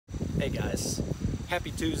Hey guys, happy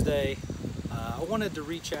Tuesday. I wanted to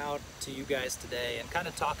reach out to you guys today and kind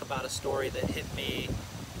of talk about a story that hit me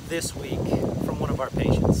this week from one of our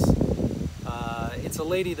patients. It's a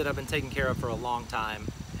lady that I've been taking care of for a long time,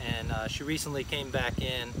 and she recently came back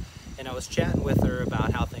in, and I was chatting with her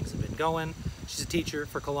about how things have been going. She's a teacher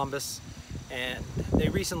for Columbus, and they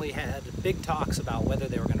recently had big talks about whether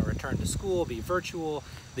they were going to return to school, be virtual.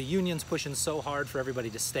 The union's pushing so hard for everybody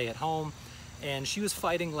to stay at home, and she was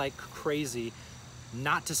fighting like crazy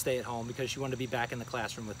not to stay at home because she wanted to be back in the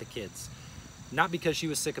classroom with the kids. Not because she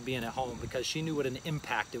was sick of being at home, because she knew what an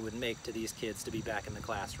impact it would make to these kids to be back in the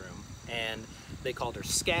classroom. And they called her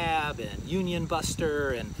scab and union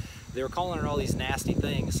buster, and they were calling her all these nasty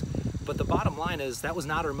things. But the bottom line is that was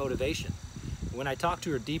not her motivation. When I talked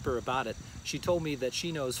to her deeper about it, she told me that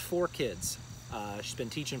she knows 4 kids. She's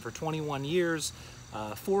been teaching for 21 years,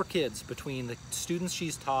 4 kids between the students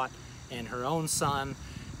she's taught and her own son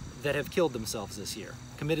that have killed themselves this year,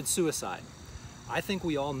 committed suicide. I think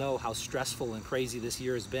we all know how stressful and crazy this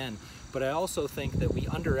year has been, but I also think that we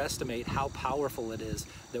underestimate how powerful it is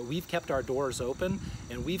that we've kept our doors open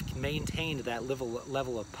and we've maintained that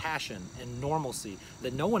level of passion and normalcy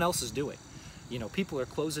that no one else is doing. You know, people are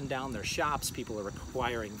closing down their shops, people are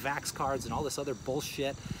requiring Vax cards and all this other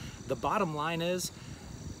bullshit. The bottom line is,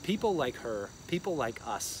 people like her, people like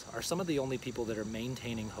us, are some of the only people that are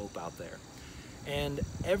maintaining hope out there. And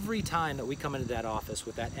every time that we come into that office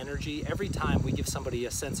with that energy, every time we give somebody a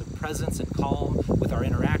sense of presence and calm with our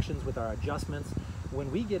interactions, with our adjustments,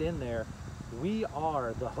 when we get in there, we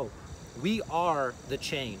are the hope. We are the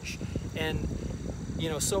change. And, you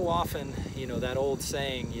know, so often, you know, that old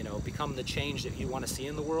saying, you know, become the change that you want to see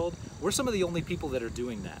in the world, we're some of the only people that are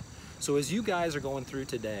doing that. So as you guys are going through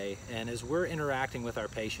today, and as we're interacting with our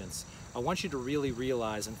patients, I want you to really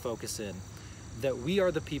realize and focus in that we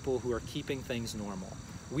are the people who are keeping things normal.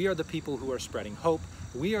 We are the people who are spreading hope.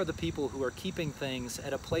 We are the people who are keeping things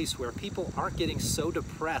at a place where people aren't getting so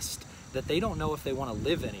depressed that they don't know if they want to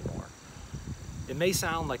live anymore. It may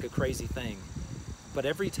sound like a crazy thing, but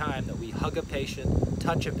every time that we hug a patient,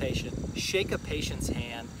 touch a patient, shake a patient's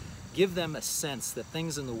hand, give them a sense that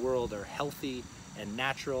things in the world are healthy and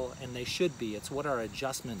natural, and they should be. It's what our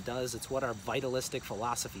adjustment does. It's what our vitalistic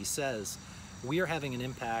philosophy says. We are having an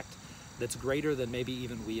impact that's greater than maybe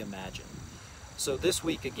even we imagine. So this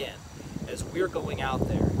week again, as we're going out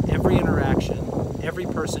there, every interaction, every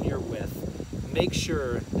person you're with, make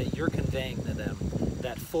sure that you're conveying to them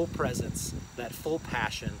that full presence, that full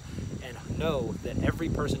passion, and know that every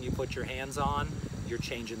person you put your hands on, you're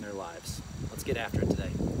changing their lives. Let's get after it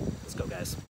today. Let's go, guys.